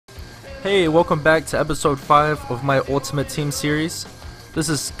Hey, welcome back to episode 5 of my Ultimate Team series. This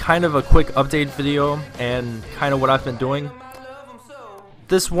is kind of a quick update video and kind of what I've been doing.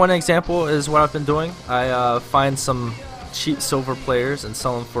 This one example is what I've been doing. I find some cheap silver players and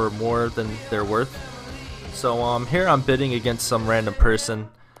sell them for more than they're worth. So here I'm bidding against some random person,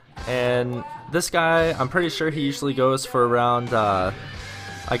 and this guy, I'm pretty sure he usually goes for around I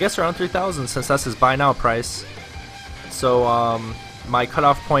guess around 3,000, since that's his buy now price. So my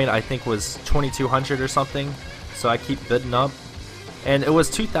cutoff point I think was 2,200 or something, so I keep bidding up, and it was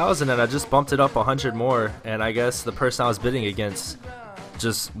 2,000 and I just bumped it up 100 more, and I guess the person I was bidding against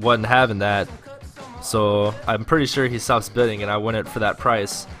just wasn't having that, so I'm pretty sure he stops bidding and I win it for that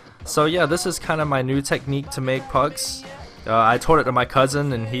price. So yeah, this is kind of my new technique to make pucks. I told it to my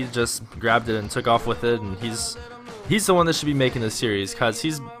cousin and he just grabbed it and took off with it, and he's the one that should be making this series because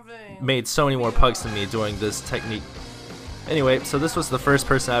he's made so many more pucks than me doing this technique. Anyway, so this was the first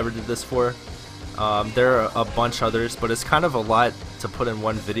person I ever did this for. There are a bunch others, but it's kind of a lot to put in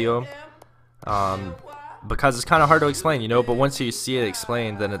one video because it's kind of hard to explain, you know, but once you see it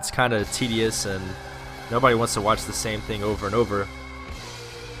explained, then it's kind of tedious and nobody wants to watch the same thing over and over.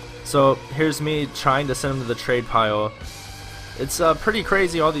 So here's me trying to send him to the trade pile. It's pretty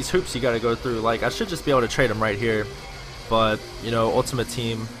crazy, all these hoops you gotta go through. Like, I should just be able to trade him right here, but you know, Ultimate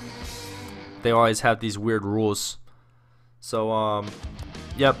Team, they always have these weird rules. So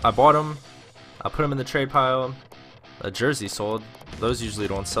yep, I bought him, I put him in the trade pile. A jersey sold, those usually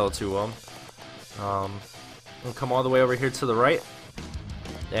don't sell too well. We'll come all the way over here to the right,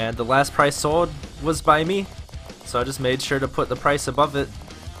 and the last price sold was by me, so I just made sure to put the price above it.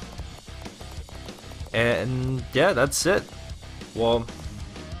 And yeah, that's it. Well,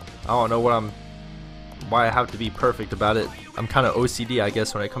 I don't know why I have to be perfect about it. I'm kind of OCD, I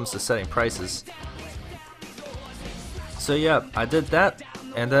guess, when it comes to setting prices. So yeah, I did that,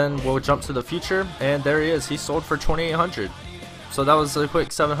 and then we'll jump to the future, and there he is. He sold for 2,800. So that was a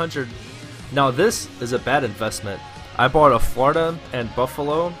quick 700. Now this is a bad investment. I bought a Florida and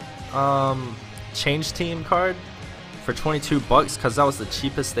Buffalo change team card for 22 bucks because that was the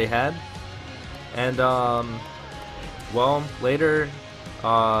cheapest they had. And well, later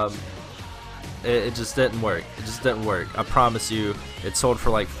it just didn't work. It just didn't work. I promise you, it sold for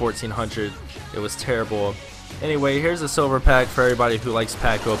like 1,400. It was terrible. Anyway, here's a silver pack for everybody who likes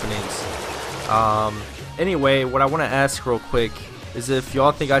pack openings. Anyway, what I want to ask real quick is if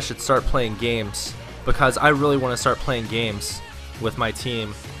y'all think I should start playing games, because I really want to start playing games with my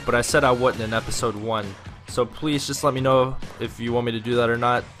team, but I said I wouldn't in episode 1. So please just let me know if you want me to do that or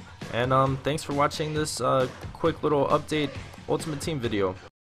not. And thanks for watching this quick little update Ultimate Team video.